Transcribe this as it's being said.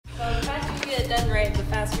done right, the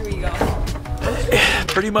faster we go.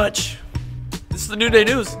 Pretty much. This is the New Day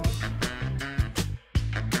News.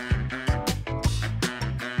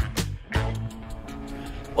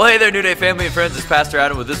 Well, hey there, New Day family and friends. It's Pastor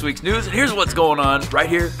Adam with this week's news, and here's what's going on right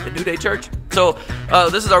here at New Day Church. So,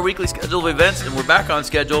 this is our weekly schedule of events, and we're back on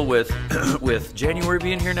schedule with with January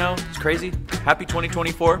being here now. It's crazy. Happy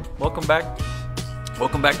 2024. Welcome back.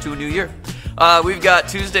 Welcome back to a new year. We've got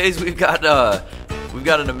Tuesdays. We've got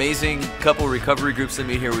an amazing couple recovery groups that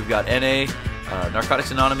meet here. We've got NA, Narcotics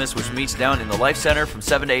Anonymous, which meets down in the Life Center from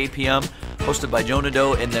 7 to 8 p.m., hosted by Joe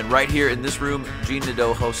Nadeau. And then right here in this room, Gene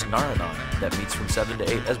Nadeau hosts Naranon. That meets from 7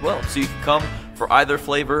 to 8 as well. So you can come for either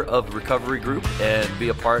flavor of recovery group and be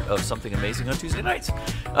a part of something amazing on Tuesday nights.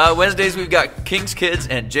 Wednesdays, we've got King's Kids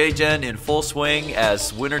and J-Gen in full swing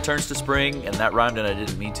as winter turns to spring, and that rhymed and I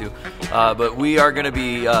didn't mean to. But we are going to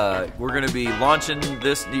be launching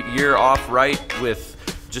this year off right with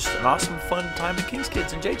just an awesome, fun time at King's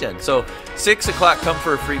Kids and J-Gen. So 6 o'clock, come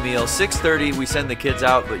for a free meal. 6:30, we send the kids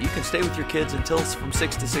out, but you can stay with your kids until from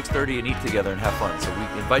 6 to 6:30 and eat together and have fun. So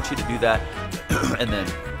we invite you to do that, and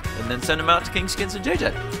then send them out to King's Kids and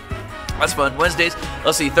J-Gen. That's fun. Wednesdays,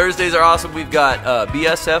 let's see, Thursdays are awesome. We've got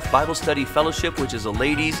BSF, Bible Study Fellowship, which is a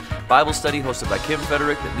ladies' Bible study hosted by Kim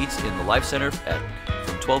Frederick that meets in the Life Center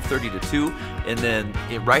from 12:30 to 2. And then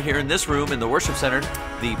right here in this room in the Worship Center,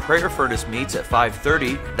 the Prayer Furnace meets at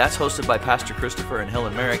 5:30. That's hosted by Pastor Christopher and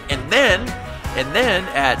Helen Merrick. And then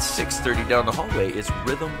at 6:30 down the hallway is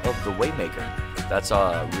Rhythm of the Waymaker. That's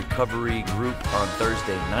a recovery group on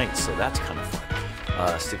Thursday nights, so that's kind of fun.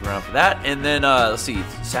 Stick around for that. And then, let's see,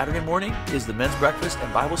 Saturday morning is the men's breakfast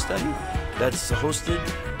and Bible study. That's hosted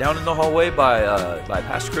down in the hallway by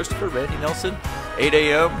Pastor Christopher, Randy Nelson, 8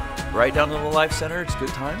 a.m., right down in the Life Center. It's good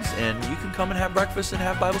times. And you can come and have breakfast and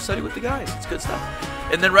have Bible study with the guys. It's good stuff.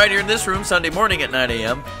 And then right here in this room, Sunday morning at 9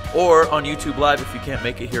 a.m., or on YouTube Live if you can't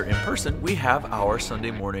make it here in person, we have our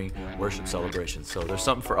Sunday morning worship celebration. So there's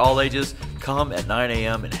something for all ages. Come at 9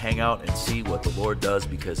 a.m. and hang out and see what the Lord does,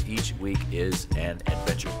 because each week is an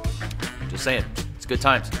adventure. Just saying. It's good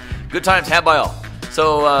times. Good times had by all.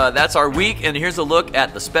 So that's our week, and here's a look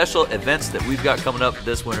at the special events that we've got coming up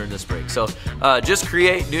this winter and this spring. So Just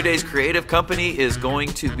Create, New Day's creative company, is going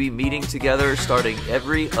to be meeting together starting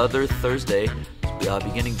every other Thursday,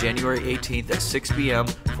 beginning January 18th at 6 p.m.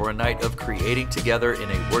 for a night of creating together in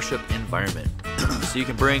a worship environment. So you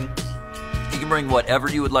can bring whatever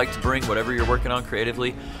you would like to bring, whatever you're working on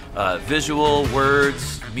creatively, visual,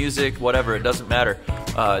 words, music, whatever, it doesn't matter.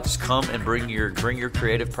 Just come and bring your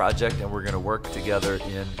creative project, and we're going to work together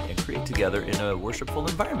and create together in a worshipful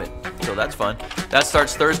environment. So that's fun. That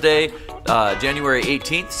starts Thursday, January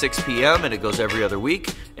 18th, 6 p.m., and it goes every other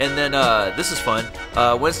week. And then this is fun.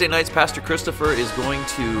 Wednesday nights, Pastor Christopher is going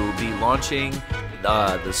to be launching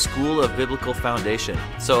the School of Biblical Foundation.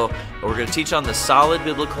 So we're going to teach on the solid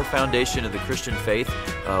biblical foundation of the Christian faith,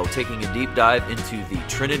 taking a deep dive into the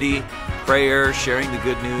Trinity, prayer, sharing the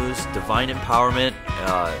good news, divine empowerment,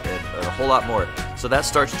 and a whole lot more. So that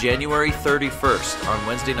starts January 31st on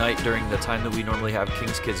Wednesday night during the time that we normally have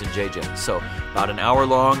King's Kids and J-Gen. So about an hour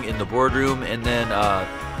long in the boardroom, and then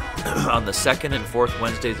on the second and fourth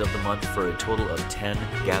Wednesdays of the month for a total of 10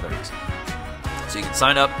 gatherings. So you can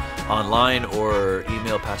sign up online or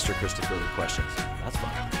email Pastor Christopher with questions. That's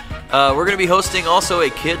fun. We're going to be hosting also a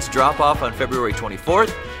kids drop-off on February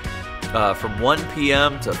 24th from 1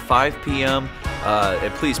 p.m. to 5 p.m.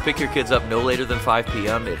 And please pick your kids up no later than 5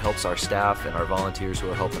 p.m. It helps our staff and our volunteers who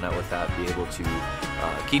are helping out with that be able to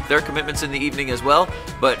keep their commitments in the evening as well.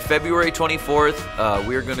 But February 24th,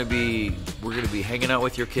 we're going to be hanging out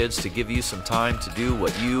with your kids to give you some time to do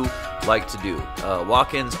what you like to do.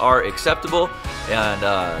 Walk-ins are acceptable,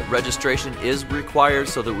 and registration is required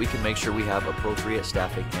so that we can make sure we have appropriate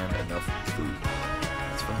staffing and enough food.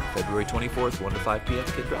 That's fun. February 24th, 1 to 5 p.m.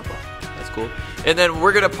 kid drop-off. That's cool. And then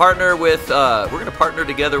we're going to partner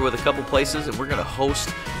together with a couple places, and we're going to host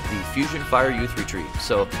the Fusion Fire Youth Retreat.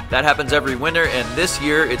 So that happens every winter, and this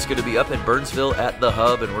year it's going to be up in Burnsville at the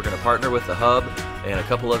Hub, and we're going to partner with the Hub and a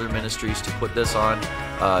couple other ministries to put this on.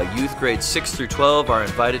 Youth grades 6 through 12 are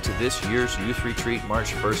invited to this year's youth retreat,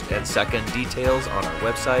 March 1st and 2nd. Details on our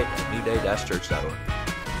website at newday-church.org.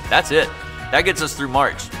 That's it. That gets us through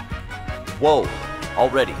March. Whoa,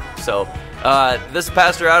 already. So this is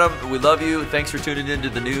Pastor Adam. We love you. Thanks for tuning into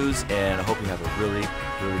the news, and I hope you have a really,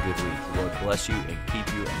 really good week. The Lord bless you and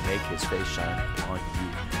keep you and make his face shine upon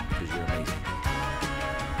you, because you're amazing.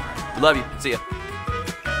 We love you. See ya.